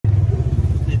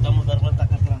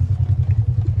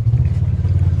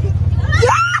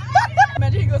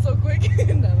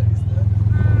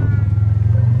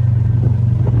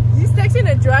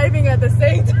at the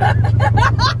same time.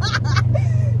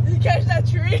 You catch that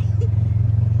tree?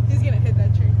 He's gonna hit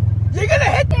that tree. You're gonna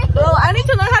hit that? Well, I need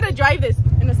to learn how to drive this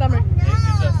in the summer.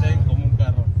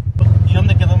 ¿Y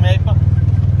dónde quedó mi iPad?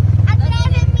 Atrás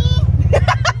de mí.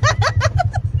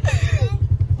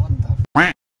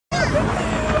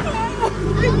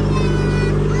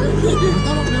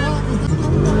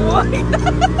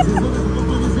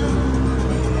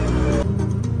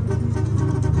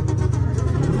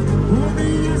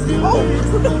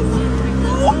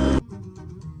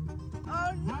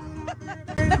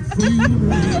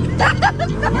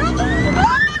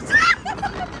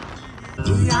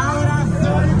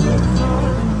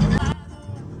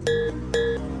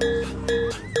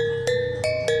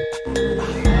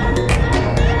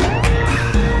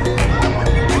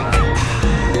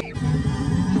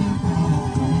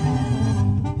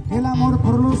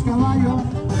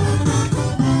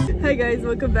 Hi guys,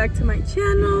 welcome back to my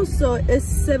channel. So it's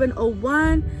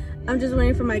 7:01. I'm just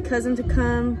waiting for my cousin to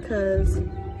come because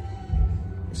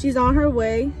she's on her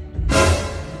way.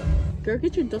 Girl,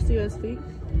 get your dusty ass feet.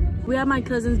 We have my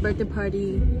cousin's birthday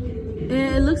party and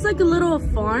it looks like a little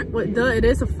farm. What? Duh, it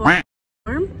is a farm.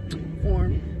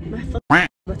 Form. My fucking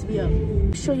about to be up.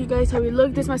 Show you guys how we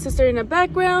look. This is my sister in the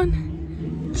background,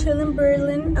 chilling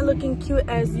Berlin and looking cute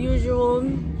as usual.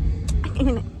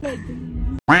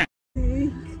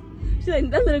 She's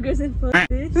like, that little girl said, fuck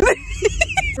bitch.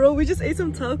 Bro, we just ate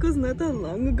some tacos not that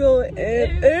long ago and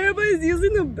everybody's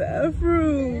using the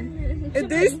bathroom. And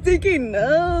they're sticking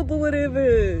up or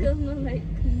whatever. I'm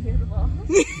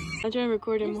trying to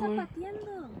record it more.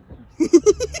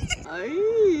 Ay,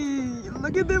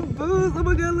 look at them boobs. Oh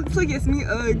my god, looks like it's me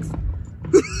Uggs.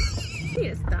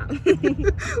 Yeah, stop.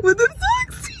 With them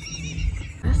socks.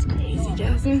 That's crazy,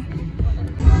 Jasmine.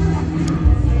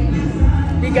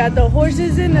 We got the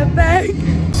horses in the back.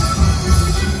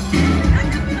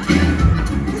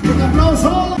 Un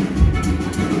aplauso.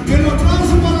 Y un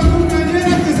aplauso para la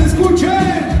compañera que se escuche.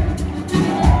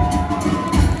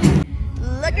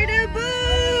 Look at them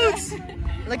boots.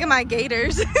 Look at my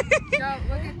gators. Yo,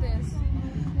 look at this.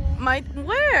 My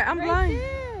where? I'm blind.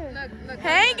 Look.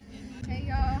 Hey. Hey,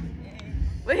 y'all.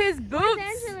 With his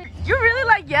boots. You really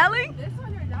like yelling? This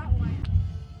one or that one?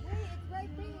 Wait, it's right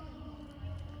there.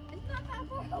 It's not that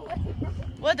far away.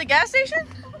 What, the gas station?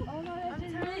 Oh no,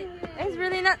 it's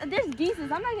really not. There's geese. I'm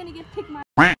not gonna get picked my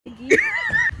geese.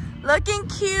 Looking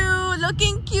cute,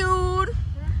 looking cute.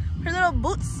 Her little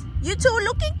boots. You two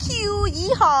looking cute.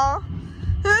 Yeehaw.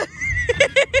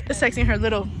 Just sexing her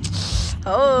little.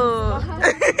 Oh.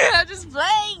 I'm just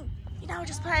playing. You know,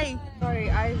 just play.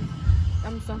 Sorry,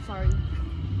 I'm so sorry.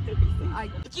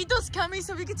 Quito's coming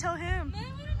so we can tell him.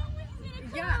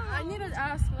 Yeah, I need to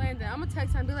ask Landon. I'm gonna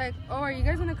text him and be like, oh, are you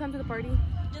guys gonna come to the party?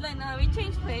 You're like, no, we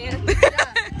changed plans.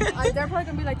 Yeah, they're probably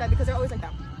gonna be like that because they're always like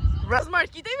that.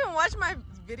 Rosemart, you didn't even watch my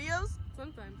videos?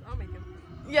 Sometimes I'll make him.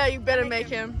 Yeah, you better make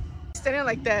him. Standing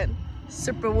like that.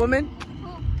 Superwoman.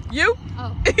 You?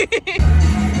 Oh.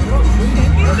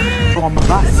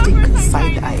 Bombastic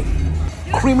side eye.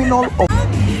 Criminal.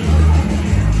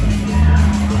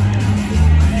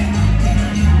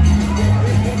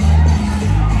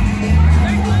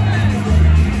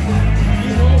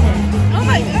 Oh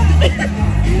my god.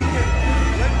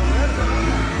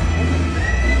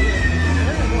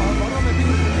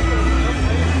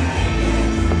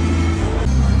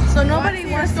 So nobody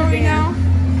wants to dance now.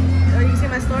 Oh, you see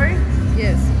my story?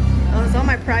 Yes. Oh, it's all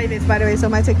my privates, by the way, so it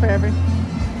might take forever.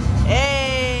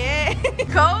 Hey, hey.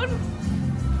 Code?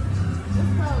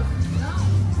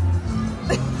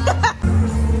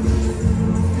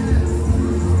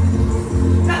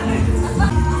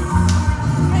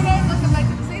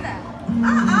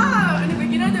 In the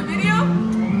beginning of the video.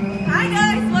 Hi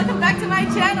guys, welcome back to my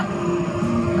channel.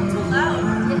 I'm too loud.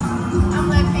 I'm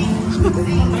laughing.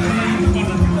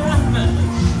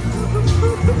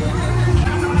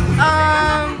 I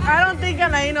don't think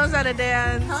Anaí knows how to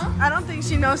dance. Huh? I don't think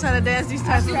she knows how to dance these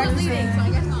types of dances. So I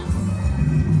guess not.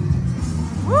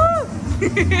 Woo!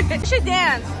 You should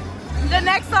dance. The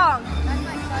next song. That's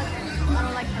my cousin. I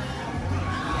don't like her.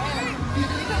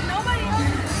 Because nobody else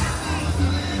is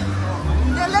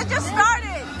dancing. Then let's just start it.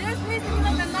 This needs to be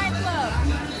like a nightclub.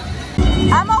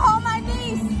 I'ma hold my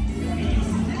niece.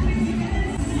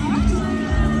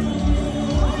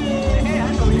 Hey, I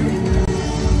know you.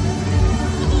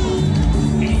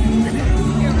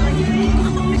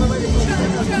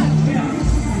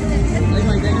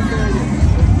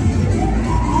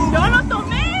 Yo lo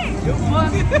tomé.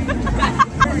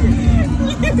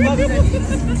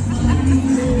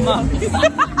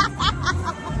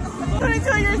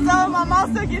 22 years old, my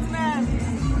mom still gets mad.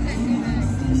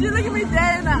 She look at me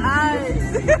dead in the eye.